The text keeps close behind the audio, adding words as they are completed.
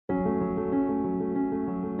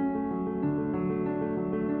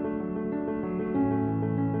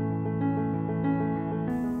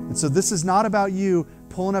And so this is not about you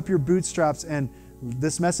pulling up your bootstraps and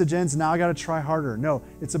this message ends, now I got to try harder. No,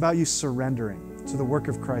 it's about you surrendering to the work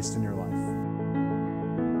of Christ in your life.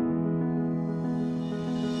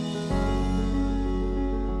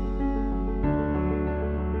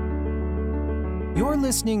 You're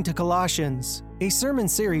listening to Colossians, a sermon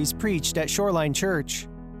series preached at Shoreline Church.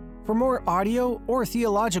 For more audio or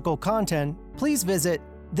theological content, please visit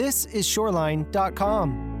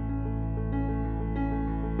thisisshoreline.com.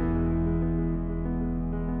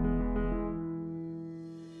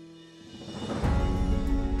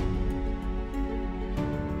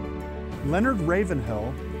 Leonard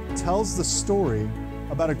Ravenhill tells the story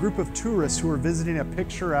about a group of tourists who were visiting a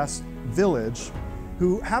picturesque village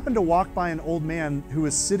who happened to walk by an old man who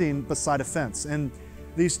was sitting beside a fence. And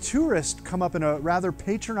these tourists come up in a rather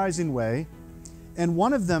patronizing way, and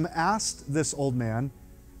one of them asked this old man,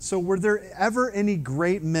 "So were there ever any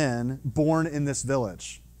great men born in this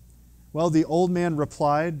village?" Well, the old man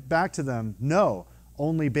replied back to them, "No,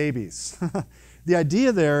 only babies." The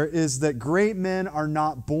idea there is that great men are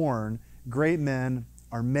not born, great men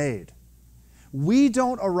are made. We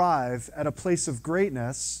don't arrive at a place of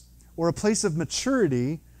greatness or a place of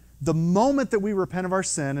maturity the moment that we repent of our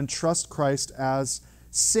sin and trust Christ as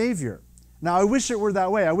Savior. Now, I wish it were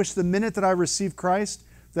that way. I wish the minute that I received Christ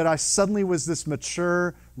that I suddenly was this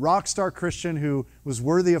mature, rock star Christian who was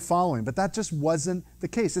worthy of following. But that just wasn't the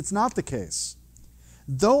case. It's not the case.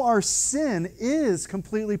 Though our sin is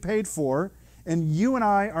completely paid for and you and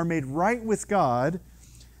I are made right with God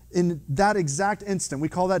in that exact instant, we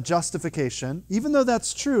call that justification. Even though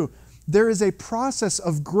that's true, there is a process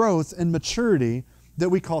of growth and maturity that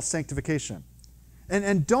we call sanctification.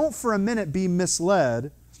 And don't for a minute be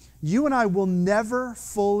misled. You and I will never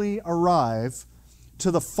fully arrive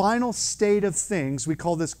to the final state of things, we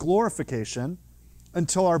call this glorification,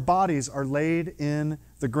 until our bodies are laid in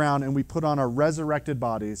the ground and we put on our resurrected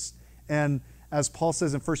bodies. And as Paul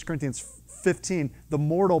says in 1 Corinthians 15, the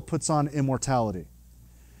mortal puts on immortality.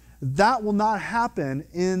 That will not happen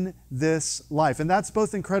in this life. And that's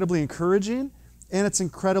both incredibly encouraging and it's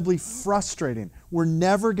incredibly frustrating. We're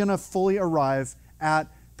never going to fully arrive at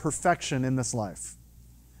perfection in this life.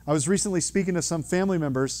 I was recently speaking to some family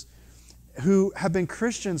members who have been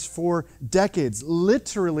Christians for decades.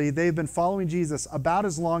 Literally, they've been following Jesus about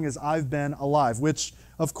as long as I've been alive, which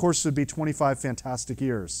of course would be 25 fantastic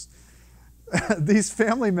years. These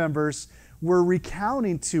family members were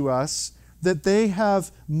recounting to us that they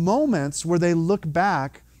have moments where they look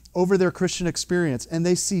back over their Christian experience and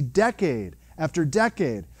they see decade after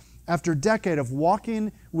decade after decade of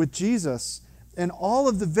walking with Jesus and all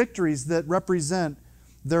of the victories that represent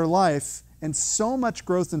their life and so much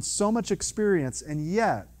growth and so much experience, and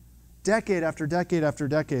yet decade after decade after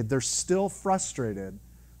decade they're still frustrated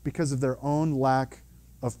because of their own lack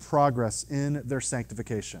of progress in their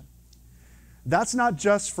sanctification. That's not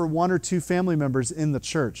just for one or two family members in the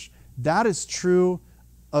church. That is true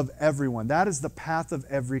of everyone. That is the path of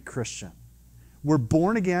every Christian. We're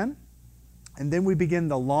born again, and then we begin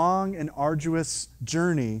the long and arduous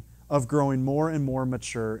journey of growing more and more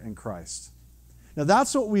mature in Christ. Now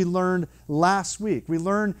that's what we learned last week. We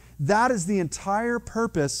learned that is the entire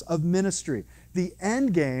purpose of ministry. The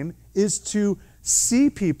end game is to see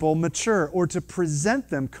people mature or to present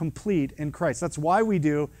them complete in Christ. That's why we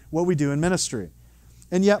do what we do in ministry.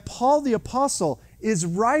 And yet Paul the Apostle is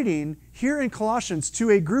writing here in Colossians to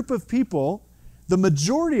a group of people, the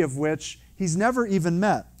majority of which he's never even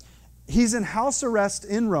met. He's in house arrest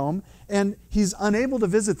in Rome and he's unable to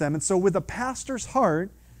visit them. And so with a pastor's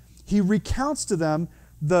heart, he recounts to them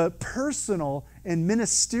the personal and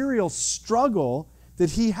ministerial struggle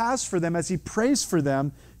that he has for them as he prays for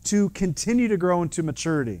them to continue to grow into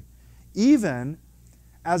maturity, even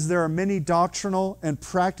as there are many doctrinal and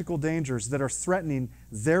practical dangers that are threatening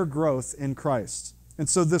their growth in Christ. And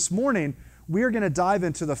so this morning, we are going to dive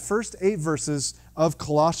into the first 8 verses of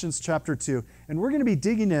Colossians chapter 2, and we're going to be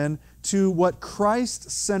digging in to what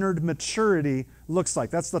Christ-centered maturity looks like.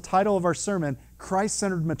 That's the title of our sermon,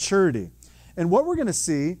 Christ-centered maturity. And what we're going to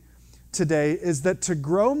see today is that to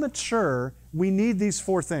grow mature, we need these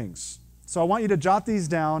 4 things. So I want you to jot these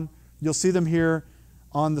down. You'll see them here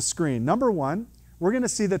on the screen. Number 1, we're going to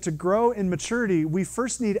see that to grow in maturity, we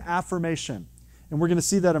first need affirmation. And we're going to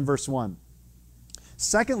see that in verse 1.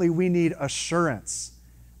 Secondly, we need assurance.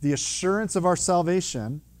 The assurance of our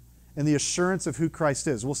salvation and the assurance of who Christ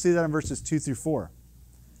is. We'll see that in verses 2 through 4.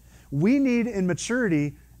 We need in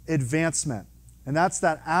maturity advancement. And that's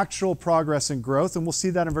that actual progress and growth. And we'll see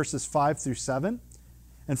that in verses 5 through 7.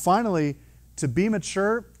 And finally, to be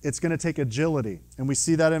mature, it's going to take agility. And we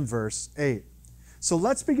see that in verse 8. So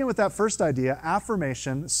let's begin with that first idea,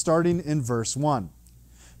 affirmation, starting in verse 1.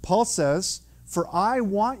 Paul says, "For I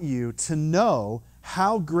want you to know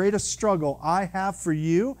how great a struggle I have for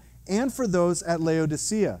you and for those at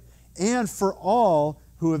Laodicea, and for all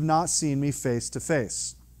who have not seen me face to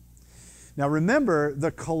face." Now remember,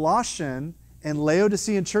 the Colossian and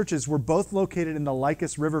Laodicean churches were both located in the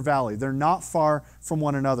Lycus River Valley. They're not far from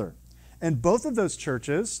one another. And both of those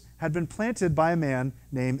churches had been planted by a man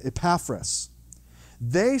named Epaphras.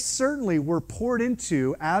 They certainly were poured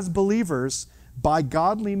into as believers by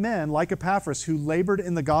godly men like Epaphras who labored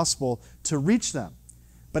in the gospel to reach them.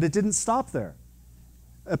 But it didn't stop there.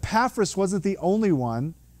 Epaphras wasn't the only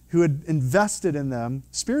one who had invested in them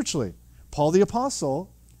spiritually. Paul the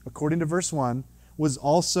Apostle, according to verse 1, was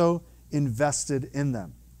also invested in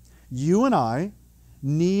them. You and I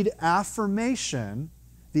need affirmation,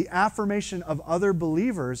 the affirmation of other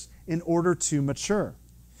believers in order to mature.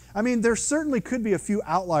 I mean, there certainly could be a few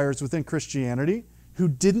outliers within Christianity who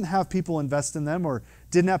didn't have people invest in them or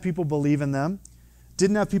didn't have people believe in them,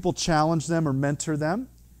 didn't have people challenge them or mentor them.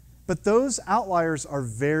 But those outliers are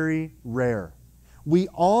very rare. We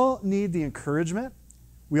all need the encouragement.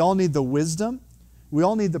 We all need the wisdom. We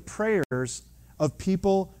all need the prayers of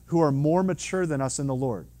people who are more mature than us in the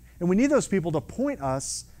Lord. And we need those people to point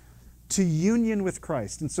us to union with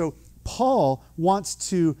Christ. And so Paul wants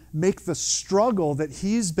to make the struggle that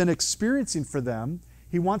he's been experiencing for them,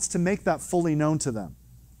 he wants to make that fully known to them.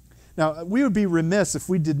 Now, we would be remiss if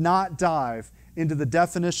we did not dive into the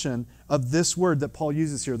definition of this word that Paul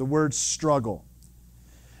uses here, the word struggle.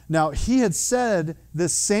 Now, he had said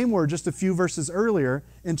this same word just a few verses earlier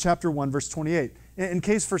in chapter 1, verse 28. In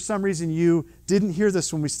case for some reason you didn't hear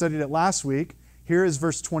this when we studied it last week, here is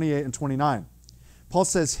verse 28 and 29. Paul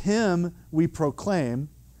says, "Him we proclaim,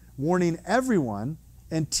 warning everyone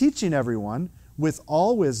and teaching everyone with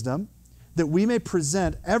all wisdom, that we may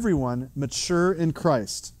present everyone mature in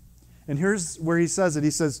Christ." And here's where he says it.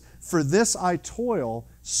 He says, "For this I toil,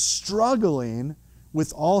 struggling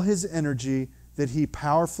with all his energy that he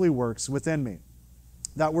powerfully works within me."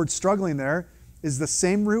 That word struggling there is the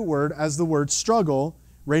same root word as the word struggle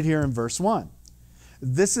right here in verse 1.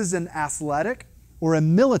 This is an athletic or a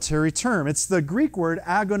military term. It's the Greek word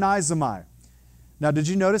agonizomai. Now, did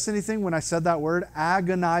you notice anything when I said that word?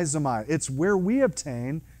 Agonizomai. It's where we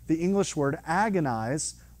obtain the English word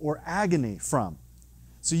agonize or agony from.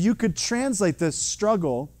 So you could translate this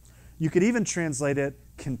struggle, you could even translate it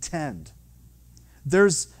contend.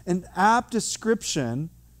 There's an apt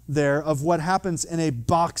description there of what happens in a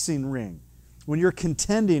boxing ring. When you're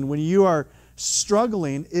contending, when you are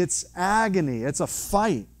struggling, it's agony, it's a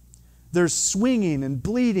fight. There's swinging and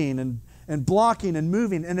bleeding and blocking and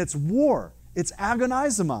moving, and it's war. It's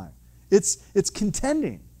agonizomai. It's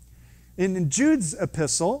contending. In Jude's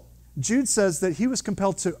epistle, Jude says that he was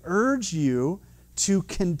compelled to urge you to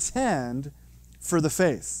contend for the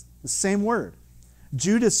faith. The same word.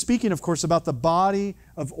 Jude is speaking, of course, about the body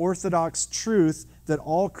of orthodox truth that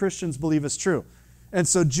all Christians believe is true. And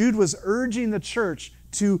so Jude was urging the church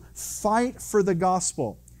to fight for the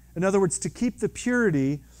gospel. In other words, to keep the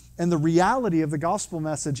purity and the reality of the gospel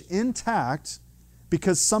message intact,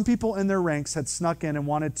 because some people in their ranks had snuck in and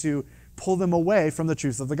wanted to pull them away from the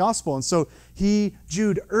truth of the gospel. And so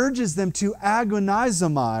Jude urges them to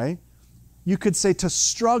agonizomai, you could say to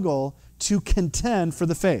struggle, to contend for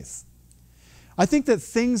the faith. I think that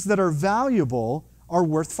things that are valuable are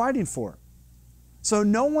worth fighting for. So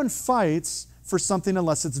no one fights for something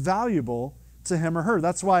unless it's valuable to him or her.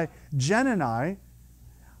 That's why Jen and I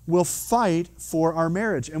will fight for our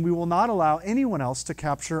marriage, and we will not allow anyone else to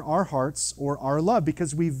capture our hearts or our love,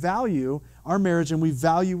 because we value our marriage and we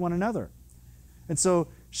value one another. And so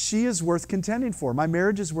she is worth contending for. My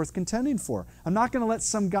marriage is worth contending for. I'm not going to let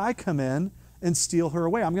some guy come in and steal her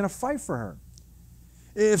away. I'm going to fight for her.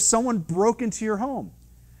 If someone broke into your home,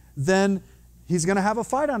 then he's going to have a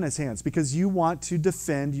fight on his hands because you want to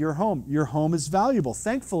defend your home. Your home is valuable.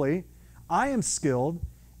 Thankfully, I am skilled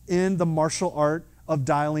in the martial art of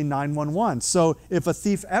dialing 911. So if a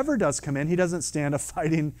thief ever does come in, he doesn't stand a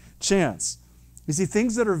fighting chance. You see,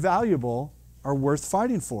 things that are valuable are worth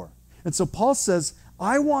fighting for. And so Paul says,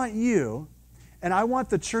 I want you and I want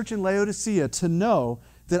the church in Laodicea to know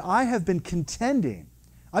that I have been contending.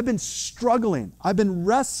 I've been struggling. I've been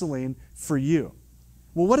wrestling for you.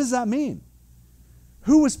 Well, what does that mean?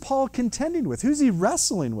 Who was Paul contending with? Who's he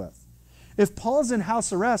wrestling with? If Paul's in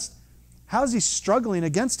house arrest, how's he struggling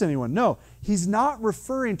against anyone? No, he's not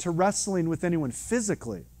referring to wrestling with anyone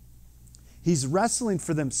physically. He's wrestling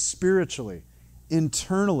for them spiritually,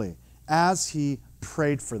 internally, as he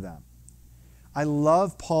prayed for them. I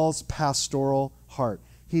love Paul's pastoral heart.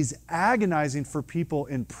 He's agonizing for people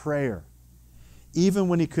in prayer, even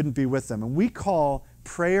when he couldn't be with them. And we call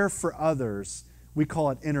prayer for others, we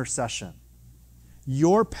call it intercession.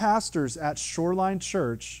 Your pastors at Shoreline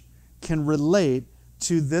Church can relate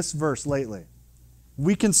to this verse lately.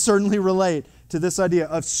 We can certainly relate to this idea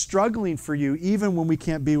of struggling for you even when we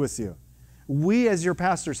can't be with you. We as your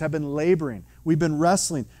pastors have been laboring. We've been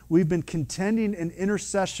wrestling. We've been contending in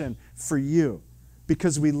intercession for you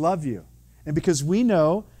because we love you and because we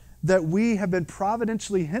know that we have been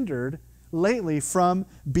providentially hindered lately from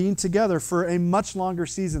being together for a much longer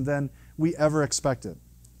season than we ever expected.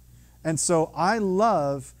 And so I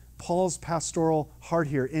love Paul's pastoral heart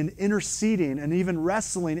here in interceding and even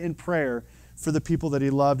wrestling in prayer for the people that he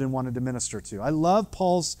loved and wanted to minister to. I love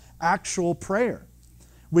Paul's actual prayer,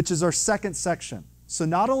 which is our second section. So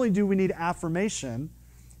not only do we need affirmation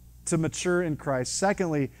to mature in Christ,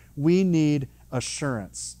 secondly, we need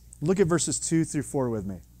assurance. Look at verses 2 through 4 with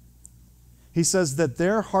me. He says that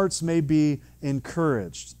their hearts may be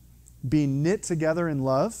encouraged, be knit together in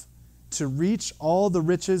love, to reach all the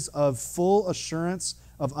riches of full assurance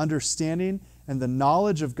of understanding and the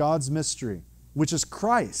knowledge of God's mystery, which is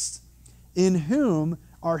Christ, in whom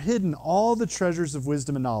are hidden all the treasures of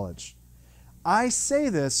wisdom and knowledge. I say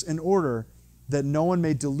this in order that no one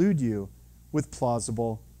may delude you with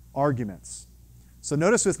plausible arguments. So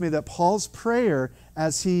notice with me that Paul's prayer,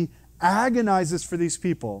 as he agonizes for these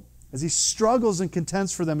people, as he struggles and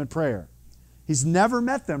contends for them in prayer, he's never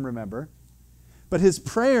met them, remember, but his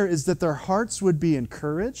prayer is that their hearts would be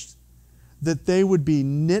encouraged, that they would be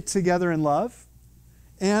knit together in love,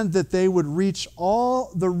 and that they would reach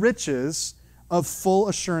all the riches of full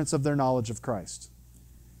assurance of their knowledge of Christ.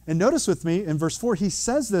 And notice with me in verse 4, he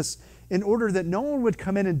says this in order that no one would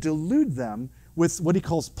come in and delude them with what he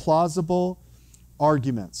calls plausible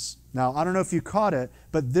arguments. Now, I don't know if you caught it,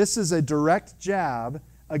 but this is a direct jab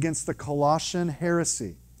against the Colossian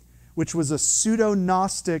heresy, which was a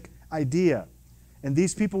pseudo-Gnostic idea. And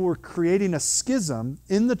these people were creating a schism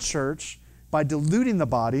in the church by deluding the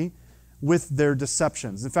body with their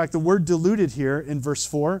deceptions. In fact, the word deluded here in verse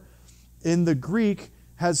 4 in the Greek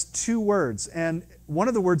has two words. And one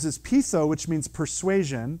of the words is pitho, which means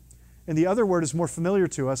persuasion. And the other word is more familiar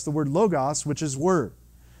to us, the word logos, which is word.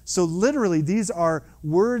 So literally, these are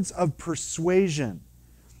words of persuasion.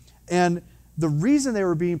 And the reason they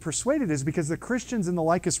were being persuaded is because the Christians in the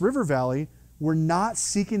Lycus River Valley were not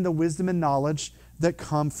seeking the wisdom and knowledge that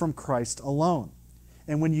come from Christ alone.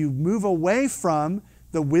 And when you move away from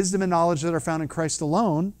the wisdom and knowledge that are found in Christ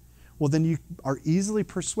alone, well, then you are easily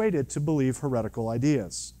persuaded to believe heretical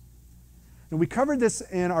ideas. And we covered this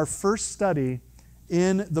in our first study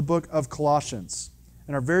in the book of Colossians,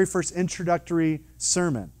 in our very first introductory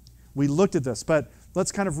sermon. We looked at this, but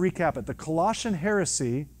let's kind of recap it. The Colossian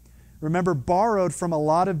heresy, remember, borrowed from a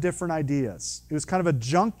lot of different ideas. It was kind of a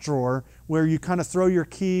junk drawer where you kind of throw your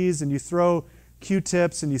keys and you throw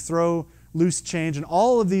Q-tips and you throw loose change, and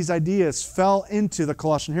all of these ideas fell into the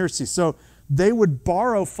Colossian heresy. So they would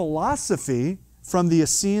borrow philosophy from the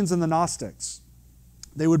Essenes and the Gnostics.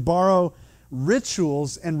 They would borrow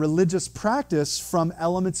rituals and religious practice from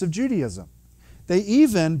elements of Judaism. They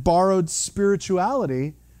even borrowed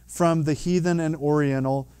spirituality from the heathen and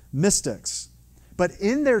Oriental mystics. But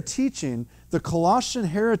in their teaching, the Colossian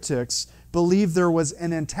heretics believed there was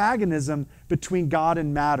an antagonism between God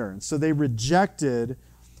and matter, and so they rejected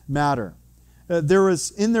matter. There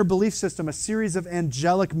was, in their belief system, a series of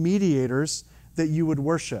angelic mediators that you would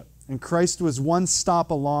worship, and Christ was one stop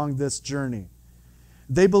along this journey.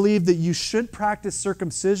 They believed that you should practice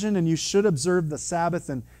circumcision and you should observe the Sabbath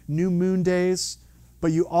and new moon days,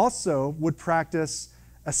 but you also would practice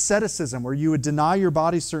asceticism, where you would deny your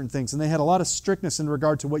body certain things, and they had a lot of strictness in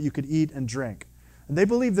regard to what you could eat and drink. And they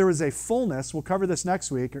believed there was a fullness, we'll cover this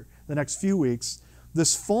next week, or the next few weeks,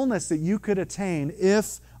 this fullness that you could attain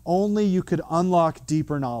if only you could unlock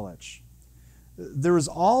deeper knowledge. There was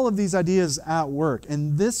all of these ideas at work,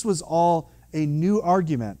 and this was all a new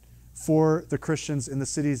argument for the Christians in the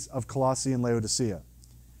cities of Colossae and Laodicea.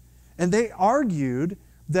 And they argued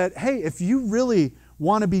that, hey, if you really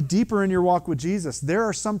want to be deeper in your walk with Jesus, there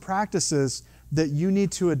are some practices that you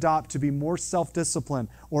need to adopt to be more self-disciplined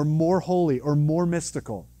or more holy or more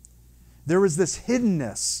mystical. There was this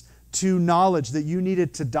hiddenness to knowledge that you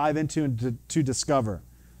needed to dive into and to discover.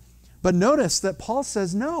 But notice that Paul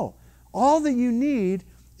says, no, all that you need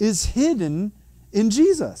is hidden in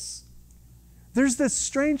Jesus. There's this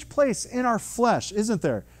strange place in our flesh, isn't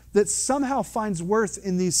there, that somehow finds worth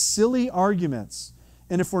in these silly arguments.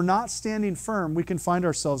 And if we're not standing firm, we can find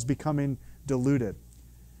ourselves becoming deluded.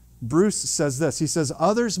 Bruce says this. He says,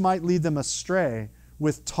 others might lead them astray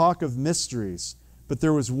with talk of mysteries, But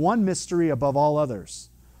there was one mystery above all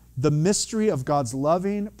others, the mystery of God's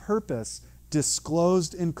loving purpose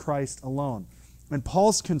disclosed in Christ alone. And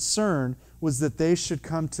Paul's concern was that they should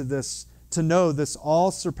come to know this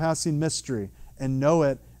all-surpassing mystery and know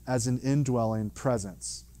it as an indwelling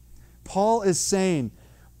presence. Paul is saying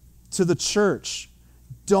to the church,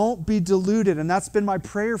 don't be deluded, and that's been my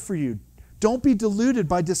prayer for you. Don't be deluded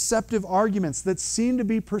by deceptive arguments that seem to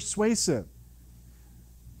be persuasive.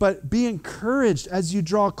 But be encouraged as you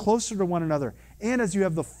draw closer to one another and as you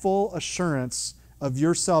have the full assurance of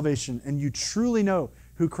your salvation and you truly know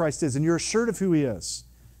who Christ is and you're assured of who he is.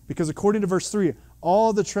 Because according to verse 3,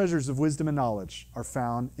 all the treasures of wisdom and knowledge are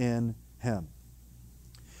found in him.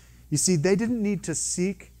 You see, they didn't need to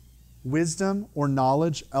seek wisdom or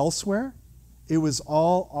knowledge elsewhere. It was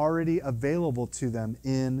all already available to them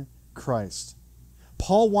in Christ.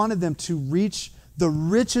 Paul wanted them to reach the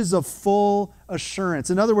riches of full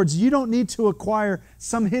assurance. In other words, you don't need to acquire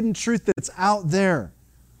some hidden truth that's out there.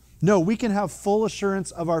 No, we can have full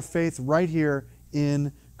assurance of our faith right here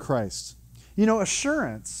in Christ. You know,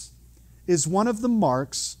 assurance is one of the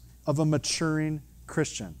marks of a maturing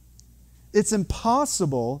Christian. It's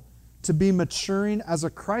impossible to be maturing as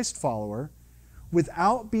a Christ follower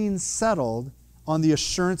without being settled on the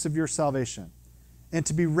assurance of your salvation and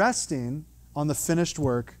to be resting on the finished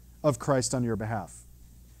work of Christ on your behalf.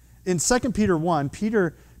 In 2 Peter 1,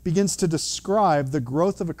 Peter begins to describe the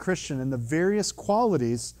growth of a Christian and the various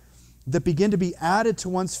qualities that begin to be added to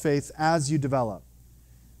one's faith as you develop.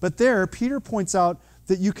 But there, Peter points out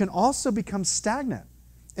that you can also become stagnant.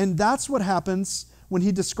 And that's what happens when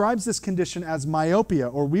he describes this condition as myopia,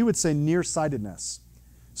 or we would say nearsightedness.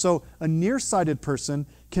 So a nearsighted person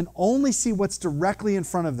can only see what's directly in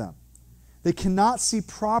front of them. They cannot see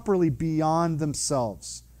properly beyond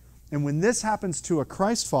themselves. And when this happens to a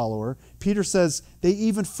Christ follower, Peter says they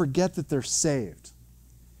even forget that they're saved.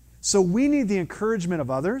 So we need the encouragement of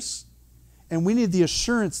others, and we need the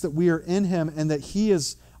assurance that we are in him and that he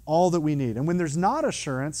is all that we need. And when there's not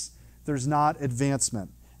assurance, there's not advancement.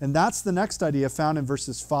 And that's the next idea found in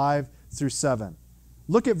verses 5 through 7.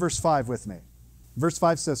 Look at verse 5 with me. Verse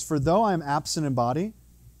 5 says, "For though I am absent in body,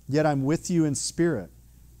 yet I'm with you in spirit,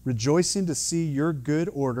 rejoicing to see your good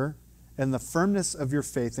order and the firmness of your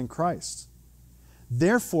faith in Christ.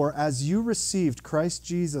 Therefore, as you received Christ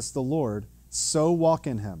Jesus the Lord, so walk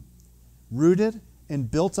in him, rooted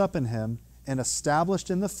and built up in him and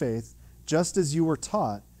established in the faith, just as you were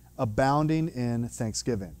taught, abounding in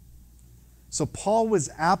thanksgiving." So Paul was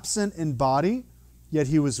absent in body, yet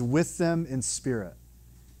he was with them in spirit.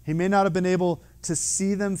 He may not have been able to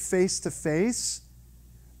see them face to face,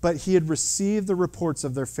 but he had received the reports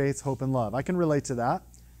of their faith, hope, and love. I can relate to that.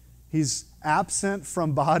 He's absent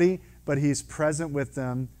from body, but he's present with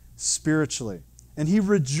them spiritually. And he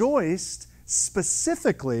rejoiced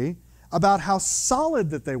specifically about how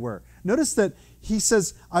solid that they were. Notice that he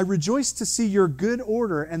says, "I rejoice to see your good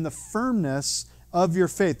order and the firmness of your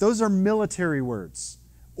faith." Those are military words,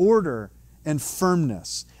 order and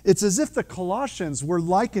firmness. It's as if the Colossians were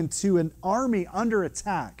likened to an army under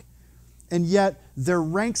attack, and yet their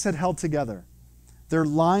ranks had held together. Their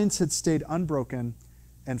lines had stayed unbroken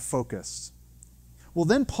and focused. Well,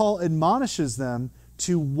 then Paul admonishes them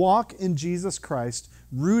to walk in Jesus Christ,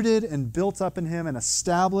 rooted and built up in him and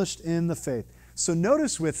established in the faith. So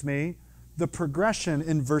notice with me the progression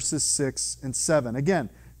in verses 6 and 7.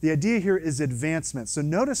 Again, the idea here is advancement. So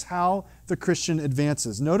notice how the Christian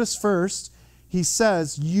advances. Notice first, he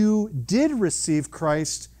says, you did receive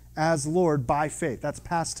Christ as Lord by faith. That's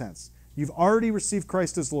past tense. You've already received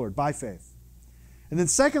Christ as Lord by faith. And then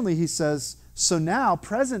secondly, he says, so now,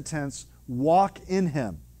 present tense, walk in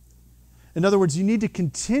him. In other words, you need to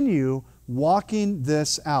continue walking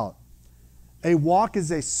this out. A walk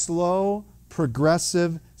is a slow,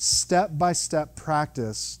 progressive, step-by-step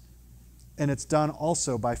practice, and it's done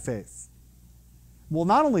also by faith. Well,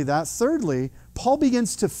 not only that, thirdly, Paul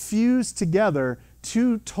begins to fuse together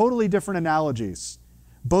two totally different analogies,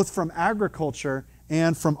 both from agriculture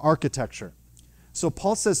and from architecture. So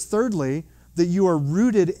Paul says, thirdly, that you are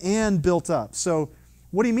rooted and built up. So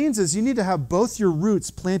what he means is you need to have both your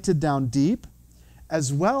roots planted down deep,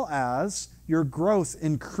 as well as your growth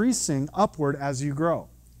increasing upward as you grow.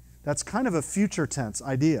 That's kind of a future tense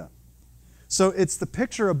idea. So it's the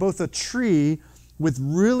picture of both a tree with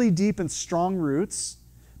really deep and strong roots,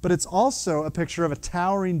 but it's also a picture of a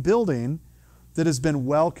towering building that has been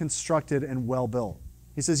well constructed and well built.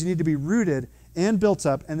 He says you need to be rooted and built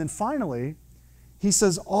up. And then finally, he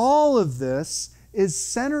says all of this is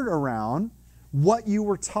centered around what you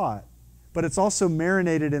were taught, but it's also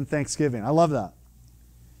marinated in thanksgiving. I love that.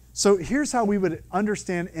 So here's how we would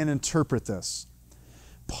understand and interpret this.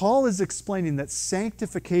 Paul is explaining that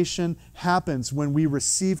sanctification happens when we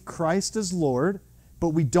receive Christ as Lord, but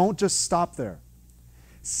we don't just stop there.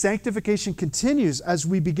 Sanctification continues as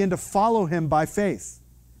we begin to follow him by faith.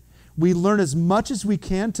 We learn as much as we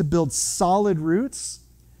can to build solid roots,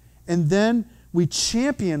 and then we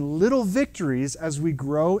champion little victories as we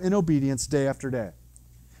grow in obedience day after day.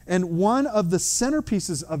 And one of the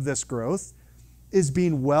centerpieces of this growth is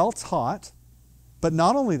being well taught, but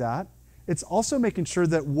not only that, it's also making sure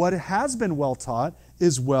that what has been well taught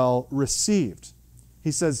is well received.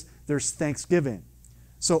 He says there's thanksgiving.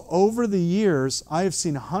 So over the years, I have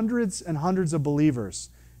seen hundreds and hundreds of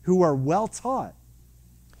believers who are well taught,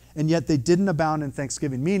 and yet they didn't abound in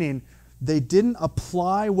thanksgiving, meaning they didn't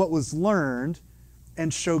apply what was learned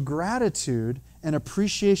and show gratitude and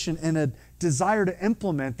appreciation and a desire to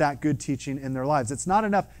implement that good teaching in their lives. It's not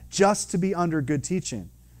enough just to be under good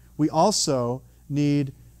teaching. We also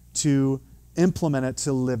need to implement it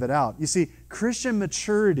to live it out. You see, Christian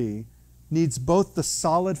maturity needs both the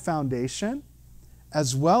solid foundation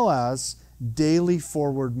as well as daily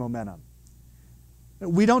forward momentum.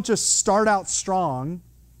 We don't just start out strong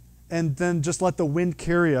and then just let the wind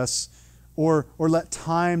carry us or let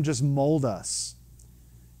time just mold us.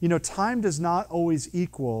 You know, time does not always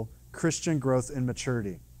equal Christian growth and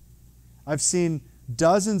maturity. I've seen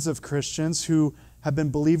dozens of Christians who have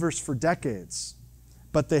been believers for decades,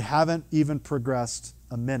 but they haven't even progressed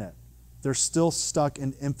a minute. They're still stuck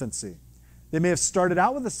in infancy. They may have started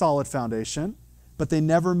out with a solid foundation, but they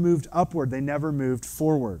never moved upward. They never moved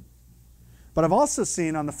forward. But I've also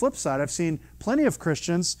seen, on the flip side, I've seen plenty of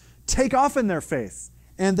Christians take off in their faith,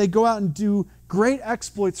 and they go out and do great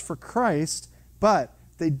exploits for Christ, but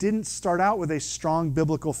they didn't start out with a strong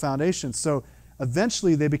biblical foundation. So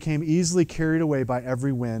eventually they became easily carried away by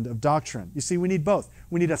every wind of doctrine. You see, we need both.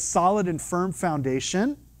 We need a solid and firm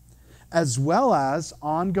foundation, as well as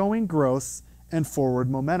ongoing growth and forward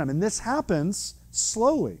momentum. And this happens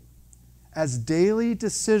slowly, as daily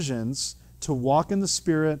decisions to walk in the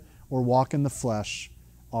Spirit or walk in the flesh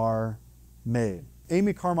are made.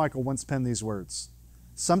 Amy Carmichael once penned these words: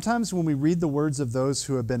 "Sometimes when we read the words of those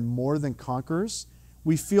who have been more than conquerors,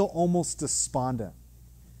 we feel almost despondent.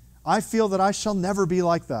 I feel that I shall never be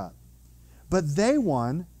like that. But they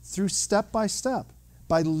won through step by step,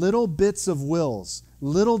 by little bits of wills,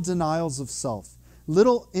 little denials of self,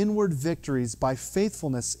 little inward victories by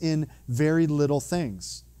faithfulness in very little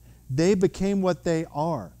things. They became what they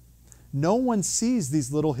are. No one sees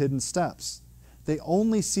these little hidden steps. They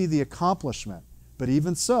only see the accomplishment. But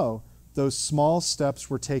even so, those small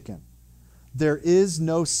steps were taken. There is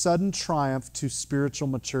no sudden triumph to spiritual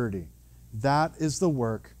maturity. That is the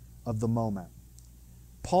work of the moment."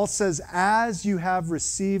 Paul says, as you have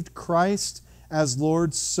received Christ as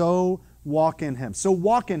Lord, so walk in him. So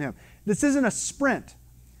walk in him. This isn't a sprint,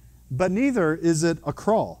 but neither is it a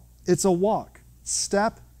crawl. It's a walk,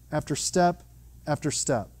 step after step after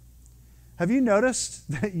step. Have you noticed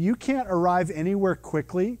that you can't arrive anywhere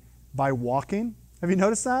quickly by walking? Have you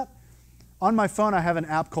noticed that? On my phone, I have an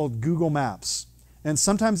app called Google Maps, and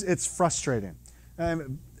sometimes it's frustrating.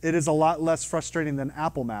 It is a lot less frustrating than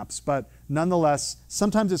Apple Maps, but nonetheless,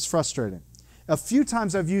 sometimes it's frustrating. A few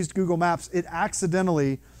times I've used Google Maps, it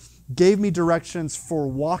accidentally gave me directions for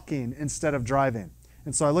walking instead of driving.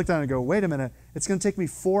 And so I looked at it and go, wait a minute, it's going to take me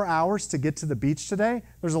 4 hours to get to the beach today?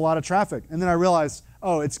 There's a lot of traffic. And then I realized,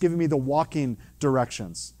 oh, it's giving me the walking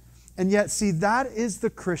directions. And yet, see, that is the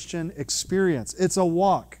Christian experience. It's a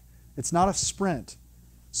walk. It's not a sprint.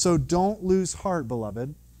 So don't lose heart,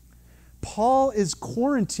 beloved. Paul is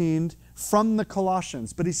quarantined from the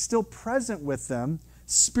Colossians, but he's still present with them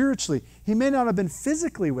spiritually. He may not have been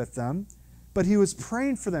physically with them, but he was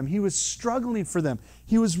praying for them. He was struggling for them.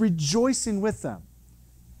 He was rejoicing with them,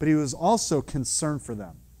 but he was also concerned for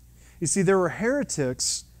them. You see, there were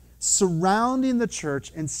heretics surrounding the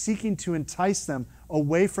church and seeking to entice them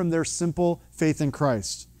away from their simple faith in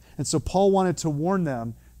Christ. And so Paul wanted to warn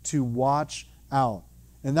them to watch out.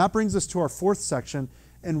 And that brings us to our fourth section.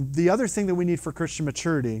 And the other thing that we need for Christian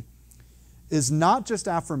maturity is not just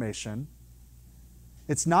affirmation.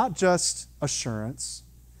 It's not just assurance.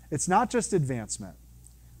 It's not just advancement.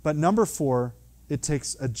 But number 4, it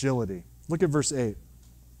takes agility. Look at verse 8.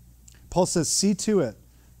 Paul says, "See to it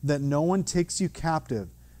that no one takes you captive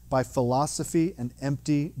by philosophy and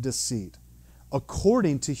empty deceit,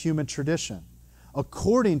 according to human tradition,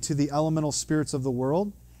 according to the elemental spirits of the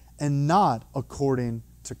world, and not according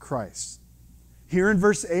to Christ." Here in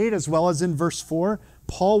verse 8, as well as in verse 4,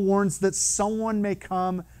 Paul warns that someone may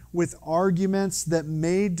come with arguments that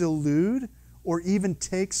may delude or even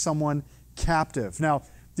take someone captive. Now,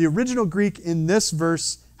 the original Greek in this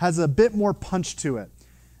verse has a bit more punch to it.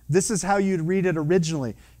 This is how you'd read it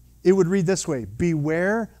originally. It would read this way: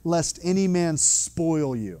 beware lest any man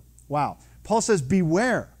spoil you. Wow. Paul says,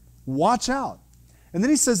 beware, watch out. And then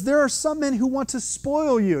he says, there are some men who want to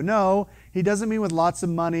spoil you. No, he doesn't mean with lots of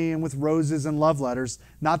money and with roses and love letters.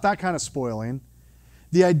 Not that kind of spoiling.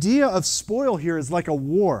 The idea of spoil here is like a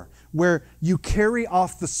war where you carry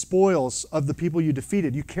off the spoils of the people you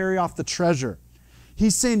defeated. You carry off the treasure.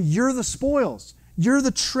 He's saying you're the spoils. You're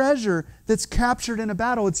the treasure that's captured in a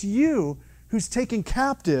battle. It's you who's taken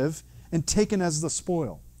captive and taken as the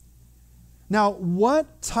spoil. Now,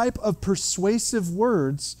 what type of persuasive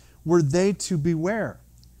words were they to beware?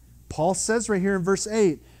 Paul says right here in verse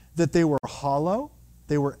 8 that they were hollow,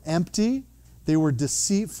 they were empty, they were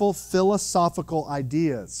deceitful philosophical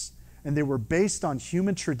ideas, and they were based on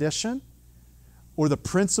human tradition or the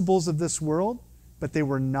principles of this world, but they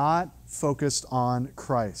were not focused on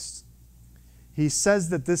Christ. He says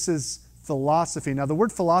that this is philosophy. Now, the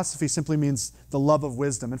word philosophy simply means the love of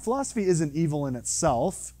wisdom, and philosophy isn't evil in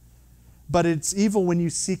itself, but it's evil when you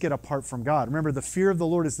seek it apart from God. Remember, the fear of the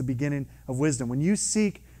Lord is the beginning of wisdom. When you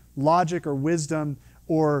seek logic or wisdom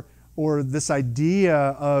or this idea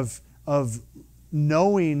of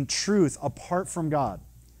knowing truth apart from God,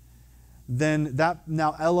 then that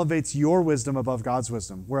now elevates your wisdom above God's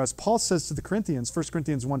wisdom. Whereas Paul says to the Corinthians, 1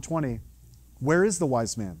 Corinthians 1:20, where is the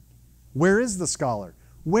wise man? Where is the scholar?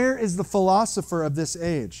 Where is the philosopher of this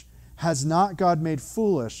age? Has not God made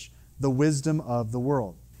foolish the wisdom of the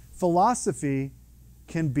world? Philosophy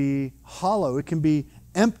can be hollow. It can be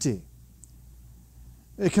empty.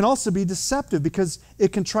 It can also be deceptive because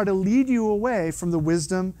it can try to lead you away from the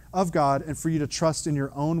wisdom of God and for you to trust in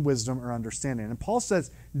your own wisdom or understanding. And Paul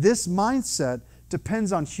says this mindset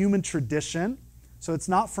depends on human tradition, so it's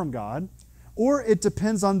not from God, or it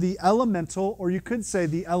depends on the elemental, or you could say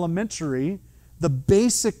the elementary, the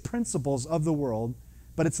basic principles of the world,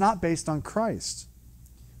 but it's not based on Christ.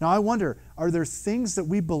 Now I wonder, are there things that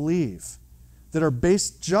we believe that are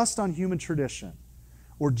based just on human tradition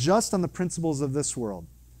or just on the principles of this world,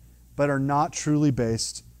 but are not truly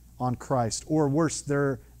based on Christ? Or worse,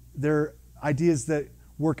 they're ideas that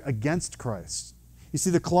work against Christ. You see,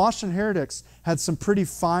 the Colossian heretics had some pretty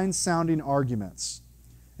fine-sounding arguments.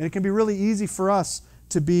 And it can be really easy for us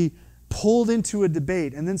to be pulled into a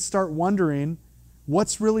debate and then start wondering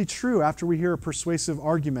what's really true after we hear a persuasive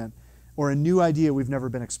argument or a new idea we've never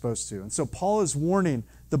been exposed to. And so Paul is warning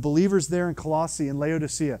the believers there in Colossae and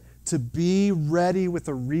Laodicea to be ready with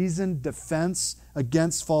a reasoned defense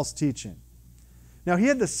against false teaching. Now, he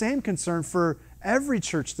had the same concern for every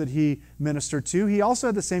church that he ministered to. He also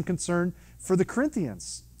had the same concern for the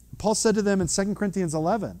Corinthians. Paul said to them in 2 Corinthians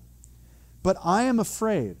 11, but I am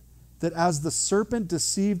afraid that as the serpent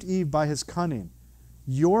deceived Eve by his cunning,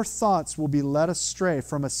 your thoughts will be led astray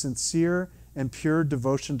from a sincere and pure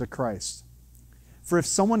devotion to Christ. For if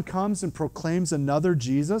someone comes and proclaims another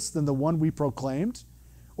Jesus than the one we proclaimed,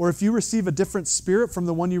 or if you receive a different spirit from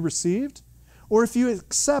the one you received, or if you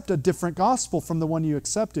accept a different gospel from the one you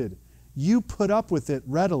accepted, you put up with it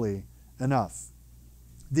readily enough.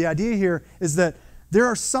 The idea here is that there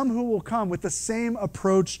are some who will come with the same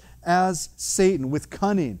approach as Satan, with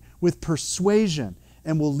cunning, with persuasion,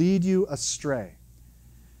 and will lead you astray.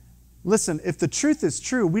 Listen, if the truth is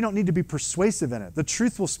true, we don't need to be persuasive in it. The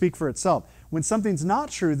truth will speak for itself. When something's not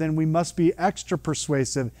true, then we must be extra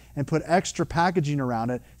persuasive and put extra packaging around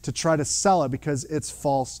it to try to sell it because it's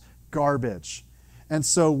false garbage. And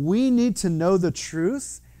so we need to know the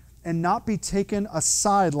truth and not be taken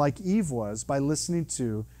aside like Eve was by listening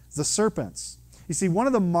to the serpents. You see, one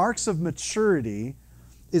of the marks of maturity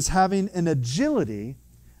is having an agility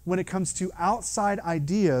when it comes to outside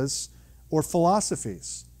ideas or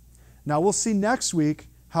philosophies. Now, we'll see next week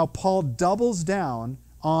how Paul doubles down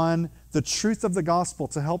on the truth of the gospel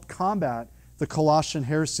to help combat the Colossian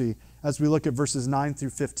heresy as we look at verses 9 through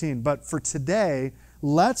 15. But for today,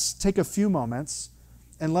 let's take a few moments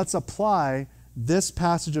and let's apply this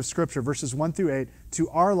passage of Scripture, verses 1 through 8, to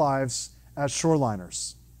our lives as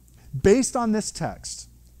shoreliners. Based on this text,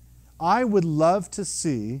 I would love to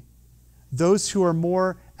see those who are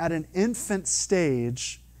more at an infant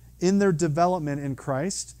stage in their development in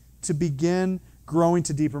Christ to begin growing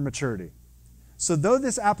to deeper maturity. So though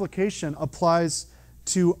this application applies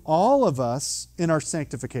to all of us in our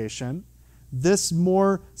sanctification, this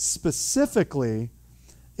more specifically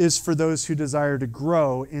is for those who desire to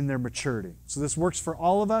grow in their maturity. So this works for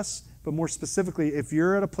all of us, but more specifically, if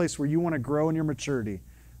you're at a place where you want to grow in your maturity,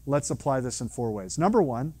 let's apply this in 4 ways. Number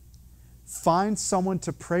 1, find someone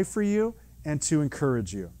to pray for you and to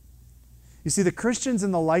encourage you. You see, the Christians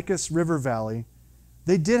in the Lycus River Valley,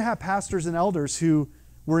 they did have pastors and elders who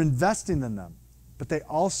were investing in them, but they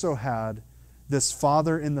also had this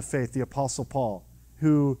father in the faith, the Apostle Paul,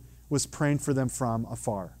 who was praying for them from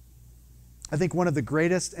afar. I think one of the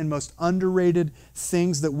greatest and most underrated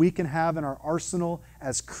things that we can have in our arsenal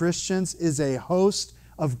as Christians is a host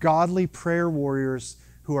of godly prayer warriors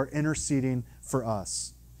who are interceding for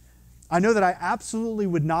us. I know that I absolutely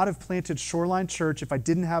would not have planted Shoreline Church if I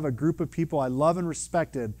didn't have a group of people I love and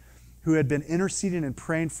respected who had been interceding and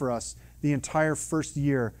praying for us the entire first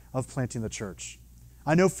year of planting the church.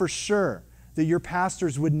 I know for sure that your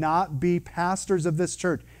pastors would not be pastors of this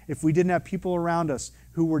church if we didn't have people around us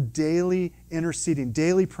who were daily interceding,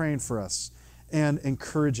 daily praying for us and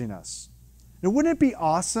encouraging us. Now, wouldn't it be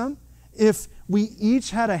awesome if we each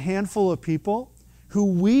had a handful of people who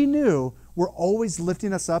we knew were always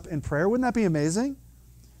lifting us up in prayer? Wouldn't that be amazing?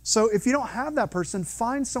 So if you don't have that person,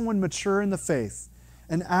 find someone mature in the faith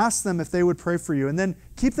and ask them if they would pray for you, and then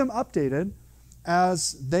keep them updated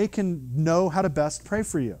as they can know how to best pray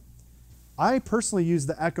for you. I personally use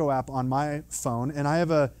the Echo app on my phone, and I have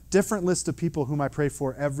a different list of people whom I pray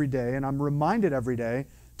for every day, and I'm reminded every day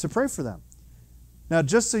to pray for them. Now,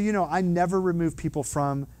 just so you know, I never remove people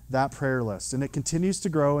from that prayer list, and it continues to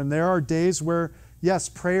grow, and there are days where, yes,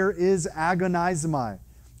 prayer is agonizomai.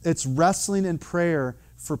 It's wrestling in prayer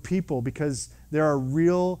for people because there are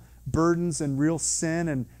real burdens and real sin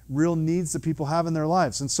and real needs that people have in their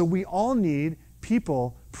lives. And so we all need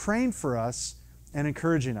people praying for us and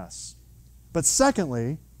encouraging us. But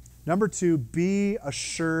secondly, number 2, be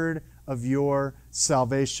assured of your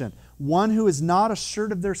salvation. One who is not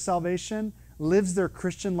assured of their salvation lives their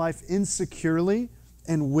Christian life insecurely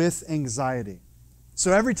and with anxiety.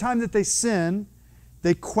 So every time that they sin,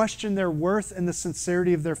 they question their worth and the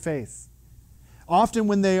sincerity of their faith. Often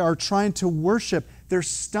when they are trying to worship, they're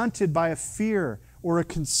stunted by a fear or a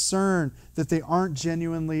concern that they aren't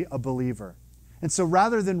genuinely a believer. And so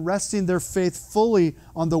rather than resting their faith fully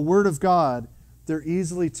on the Word of God, they're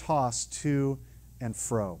easily tossed to and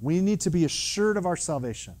fro. We need to be assured of our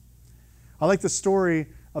salvation. I like the story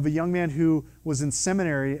of a young man who was in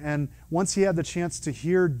seminary, and once he had the chance to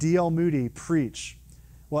hear D.L. Moody preach,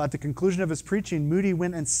 well, at the conclusion of his preaching, Moody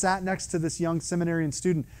went and sat next to this young seminarian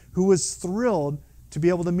student who was thrilled to be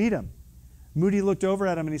able to meet him. Moody looked over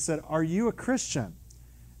at him and he said, "Are you a Christian?"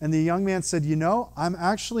 And the young man said, "You know, I'm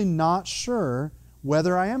actually not sure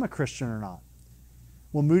whether I am a Christian or not."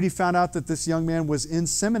 Well, Moody found out that this young man was in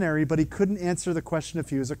seminary, but he couldn't answer the question if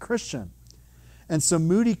he was a Christian. And so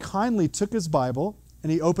Moody kindly took his Bible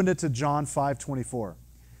and he opened it to John 5:24.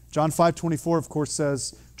 John 5:24, of course,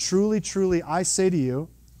 says, "Truly, truly, I say to you,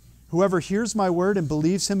 whoever hears my word and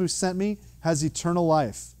believes him who sent me has eternal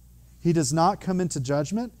life. He does not come into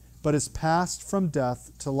judgment, but is passed from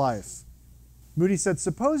death to life." Moody said,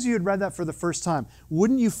 suppose you had read that for the first time.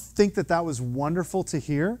 Wouldn't you think that that was wonderful to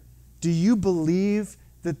hear? Do you believe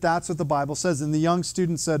that that's what the Bible says? And the young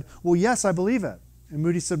student said, "Well, yes, I believe it." And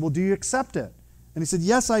Moody said, "Well, do you accept it?" And he said,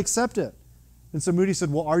 "Yes, I accept it." And so Moody said,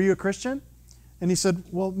 "Well, are you a Christian?" And he said,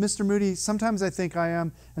 "Well, Mr. Moody, sometimes I think I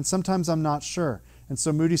am, and sometimes I'm not sure." And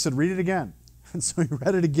so Moody said, "Read it again." And so he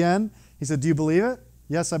read it again. He said, "Do you believe it?"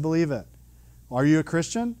 "Yes, I believe it." "Are you a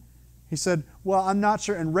Christian?" He said, "Well, I'm not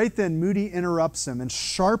sure." And right then, Moody interrupts him and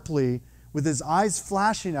sharply, with his eyes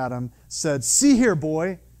flashing at him, said, "See here,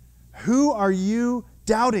 boy, who are you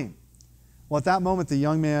doubting?" Well, at that moment, the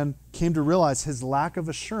young man came to realize his lack of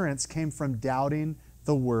assurance came from doubting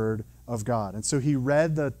the Word of God. And so he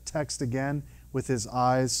read the text again with his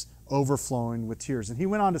eyes overflowing with tears. And he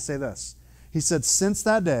went on to say this. He said, "Since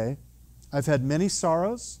that day, I've had many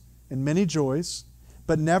sorrows and many joys,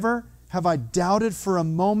 but never have I doubted for a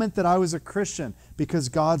moment that I was a Christian because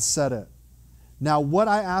God said it. Now, what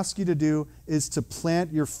I ask you to do is to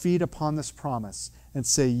plant your feet upon this promise and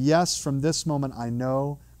say, yes, from this moment, I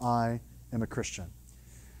know I am a Christian."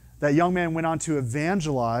 That young man went on to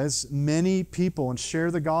evangelize many people and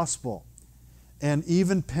share the gospel and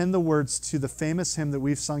even pen the words to the famous hymn that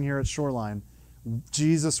we've sung here at Shoreline,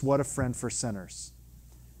 "Jesus, what a friend for sinners."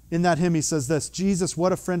 In that hymn, he says this, "Jesus,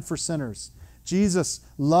 what a friend for sinners. Jesus,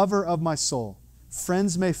 lover of my soul.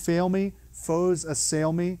 Friends may fail me, foes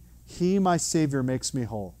assail me. He, my Savior, makes me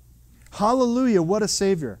whole. Hallelujah, what a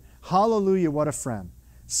Savior. Hallelujah, what a friend.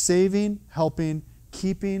 Saving, helping,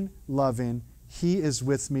 keeping, loving. He is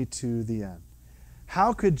with me to the end."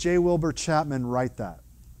 How could J. Wilbur Chapman write that?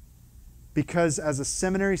 Because as a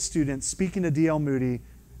seminary student speaking to D.L. Moody,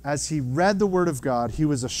 as he read the Word of God, he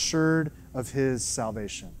was assured of his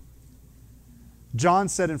salvation. John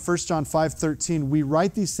said in 1 John 5:13, "We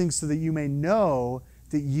write these things so that you may know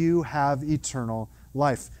that you have eternal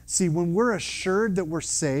life." See, when we're assured that we're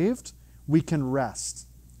saved, we can rest.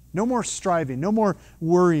 No more striving, no more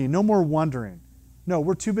worrying, no more wondering. No,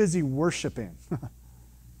 we're too busy worshiping.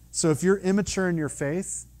 So if you're immature in your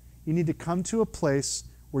faith, you need to come to a place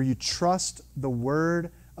where you trust the Word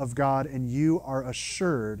of God and you are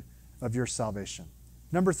assured of your salvation.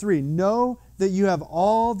 Number 3, know that you have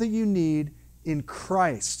all that you need in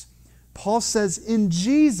Christ. Paul says in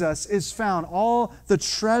Jesus is found all the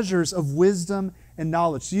treasures of wisdom and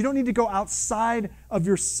knowledge. So you don't need to go outside of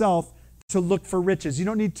yourself to look for riches. You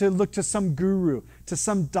don't need to look to some guru, to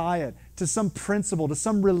some diet, to some principle, to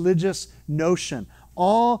some religious notion.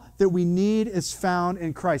 All that we need is found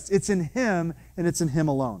in Christ. It's in Him and it's in Him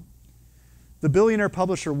alone. The billionaire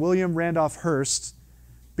publisher William Randolph Hearst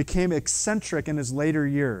became eccentric in his later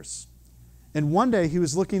years. And one day he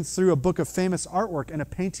was looking through a book of famous artwork and a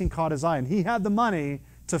painting caught his eye. And he had the money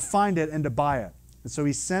to find it and to buy it. And so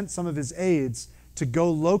he sent some of his aides to go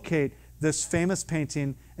locate this famous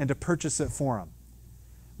painting and to purchase it for him.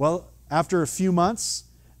 Well, after a few months,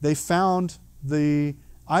 they found the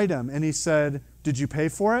item and he said, "Did you pay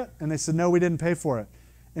for it?" And they said, "No, we didn't pay for it."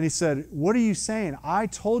 And he said, "What are you saying? I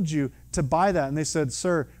told you to buy that." And they said,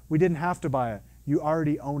 "Sir, we didn't have to buy it. You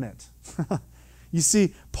already own it." You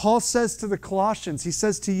see, Paul says to the Colossians, he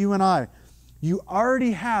says to you and I, you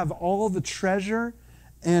already have all the treasure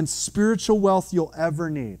and spiritual wealth you'll ever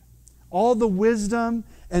need. All the wisdom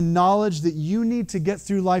and knowledge that you need to get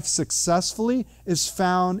through life successfully is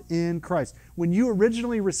found in Christ. When you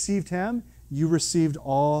originally received Him, you received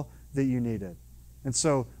all that you needed. And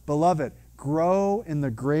so, beloved, grow in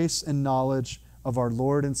the grace and knowledge of our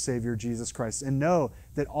Lord and Savior, Jesus Christ, and know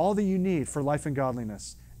that all that you need for life and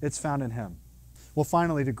godliness, it's found in Him. Well,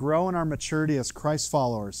 finally, to grow in our maturity as Christ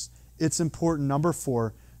followers, it's important, number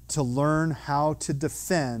 4, to learn how to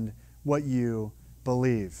defend what you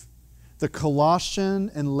believe. The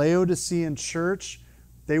Colossian and Laodicean church,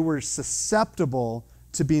 they were susceptible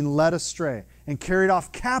to being led astray and carried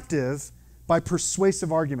off captive by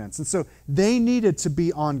persuasive arguments. And so they needed to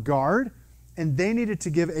be on guard and they needed to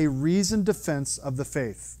give a reasoned defense of the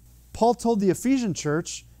faith. Paul told the Ephesian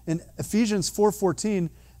church in Ephesians 4:14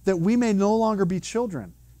 that we may no longer be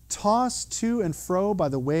children, tossed to and fro by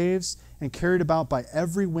the waves and carried about by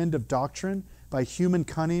every wind of doctrine, by human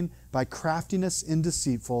cunning, by craftiness in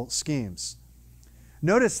deceitful schemes.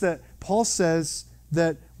 Notice that Paul says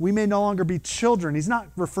that we may no longer be children. He's not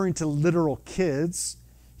referring to literal kids.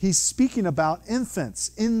 He's speaking about infants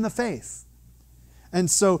in the faith. And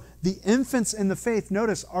so the infants in the faith,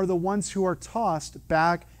 notice, are the ones who are tossed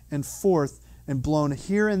back and forth and blown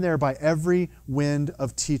here and there by every wind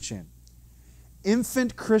of teaching.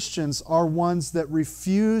 Infant Christians are ones that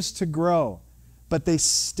refuse to grow, but they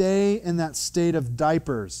stay in that state of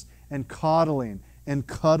diapers and coddling and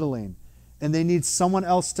cuddling, and they need someone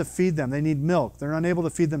else to feed them. They need milk. They're unable to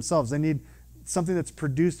feed themselves. They need something that's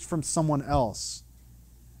produced from someone else.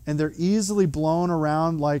 And they're easily blown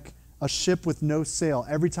around like a ship with no sail.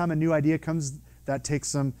 Every time a new idea comes, that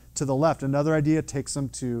takes them to the left. Another idea takes them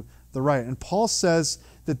to the right. And Paul says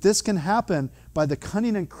that this can happen by the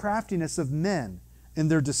cunning and craftiness of men in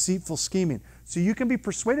their deceitful scheming. So you can be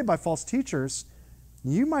persuaded by false teachers.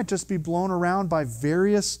 You might just be blown around by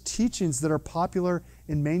various teachings that are popular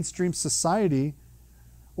in mainstream society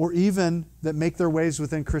or even that make their ways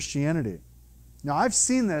within Christianity. Now, I've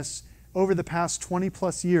seen this over the past 20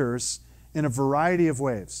 plus years in a variety of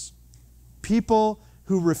ways. People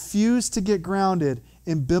who refuse to get grounded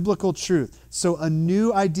in biblical truth. So a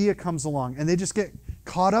new idea comes along and they just get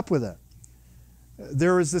caught up with it.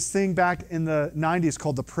 There was this thing back in the 90s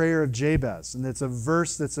called the Prayer of Jabez, and it's a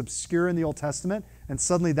verse that's obscure in the Old Testament, and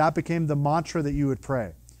suddenly that became the mantra that you would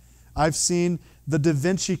pray. I've seen the Da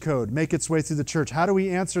Vinci Code make its way through the church. How do we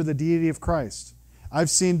answer the deity of Christ? I've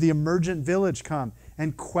seen the Emergent Village come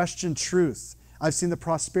and question truth. I've seen the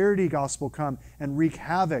prosperity gospel come and wreak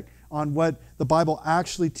havoc on what the Bible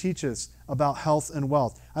actually teaches about health and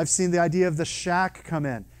wealth. I've seen the idea of the shack come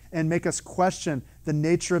in and make us question the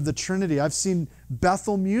nature of the Trinity. I've seen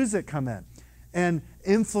Bethel music come in and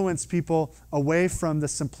influence people away from the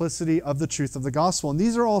simplicity of the truth of the gospel. And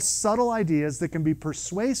these are all subtle ideas that can be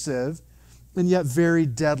persuasive and yet very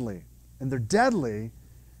deadly. And they're deadly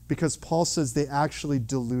because Paul says they actually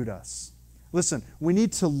delude us. Listen, we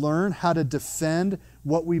need to learn how to defend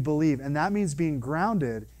what we believe, and that means being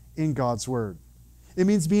grounded in God's Word. It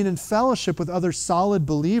means being in fellowship with other solid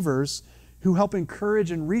believers who help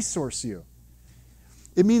encourage and resource you.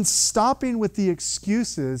 It means stopping with the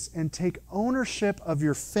excuses and take ownership of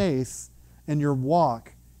your faith and your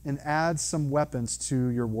walk and add some weapons to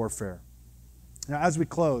your warfare. Now, as we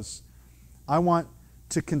close, I want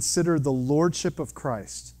to consider the lordship of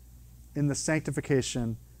Christ in the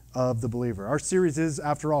sanctification of the believer. Our series is,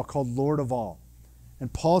 after all, called Lord of All.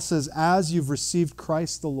 And Paul says, as you've received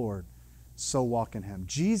Christ the Lord, so walk in him.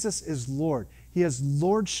 Jesus is Lord. He has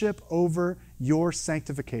lordship over your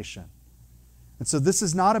sanctification. And so this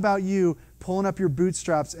is not about you pulling up your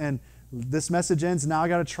bootstraps and this message ends, now I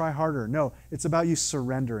got to try harder. No, it's about you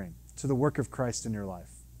surrendering to the work of Christ in your life.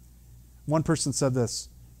 One person said this,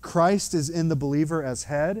 Christ is in the believer as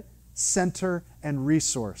head, center, and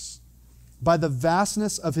resource. By the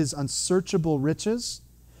vastness of his unsearchable riches,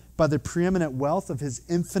 by the preeminent wealth of his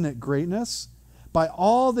infinite greatness, by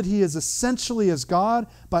all that he is essentially as God,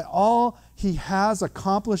 by all he has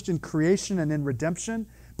accomplished in creation and in redemption,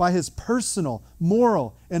 by his personal,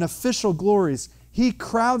 moral, and official glories, he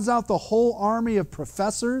crowds out the whole army of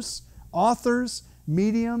professors, authors,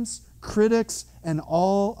 mediums, critics, and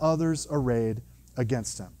all others arrayed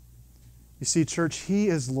against him. You see, church, he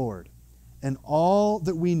is Lord, and all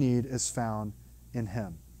that we need is found in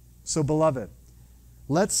him. So, beloved,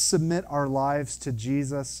 let's submit our lives to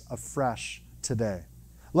Jesus afresh today.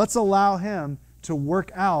 Let's allow him to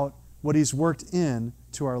work out what he's worked in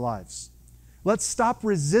to our lives. Let's stop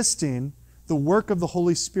resisting the work of the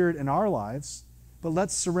Holy Spirit in our lives, but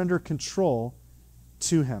let's surrender control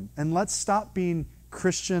to him. And let's stop being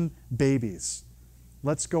Christian babies.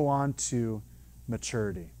 Let's go on to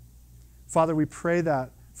maturity. Father, we pray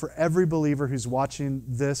that for every believer who's watching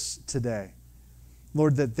this today,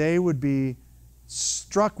 Lord, that they would be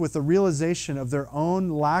struck with the realization of their own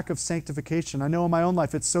lack of sanctification. I know in my own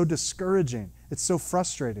life it's so discouraging, it's so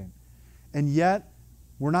frustrating, and yet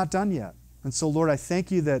we're not done yet. And so, Lord, I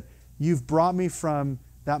thank you that you've brought me from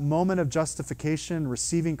that moment of justification,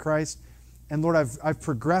 receiving Christ, and Lord, I've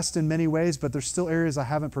progressed in many ways, but there's still areas I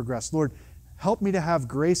haven't progressed. Lord, help me to have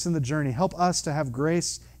grace in the journey. Help us to have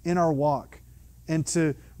grace in our walk and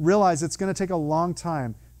to realize it's going to take a long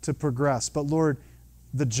time to progress. But Lord,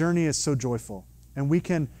 the journey is so joyful. And we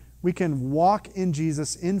can walk in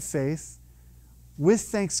Jesus in faith with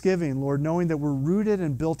thanksgiving, Lord, knowing that we're rooted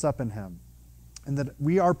and built up in him and that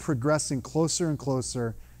we are progressing closer and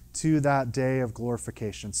closer to that day of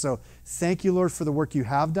glorification. So thank you, Lord, for the work you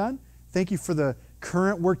have done. Thank you for the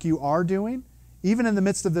current work you are doing. Even in the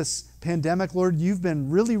midst of this pandemic, Lord, you've been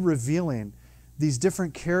really revealing these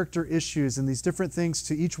different character issues and these different things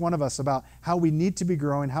to each one of us about how we need to be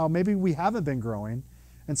growing, how maybe we haven't been growing.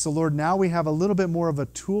 And so, Lord, now we have a little bit more of a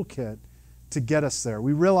toolkit to get us there.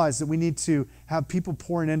 We realize that we need to have people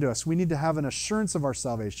pouring into us. We need to have an assurance of our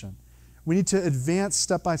salvation. We need to advance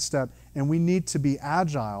step by step, and we need to be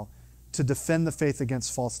agile to defend the faith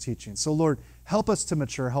against false teaching. So, Lord, help us to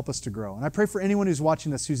mature, help us to grow. And I pray for anyone who's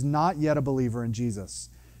watching this who's not yet a believer in Jesus,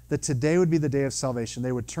 that today would be the day of salvation.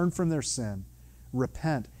 They would turn from their sin,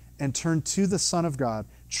 repent, and turn to the Son of God,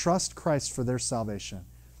 trust Christ for their salvation,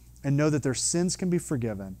 and know that their sins can be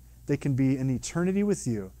forgiven. They can be in eternity with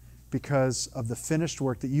you because of the finished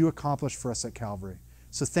work that you accomplished for us at Calvary.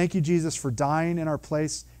 So thank you, Jesus, for dying in our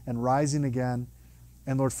place and rising again,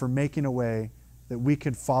 and Lord, for making a way that we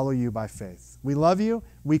could follow you by faith. We love you.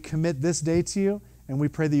 We commit this day to you, and we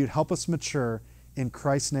pray that you'd help us mature. In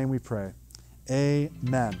Christ's name we pray.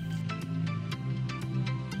 Amen.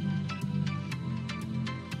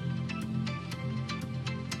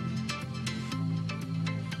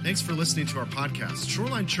 Thanks for listening to our podcast.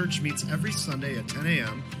 Shoreline Church meets every Sunday at 10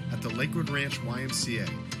 a.m. at the Lakewood Ranch YMCA.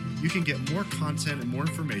 You can get more content and more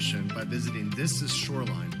information by visiting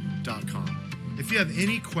thisisshoreline.com. If you have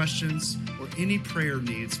any questions or any prayer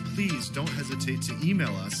needs, please don't hesitate to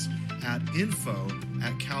email us at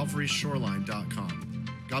info@calvaryshoreline.com.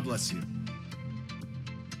 God bless you.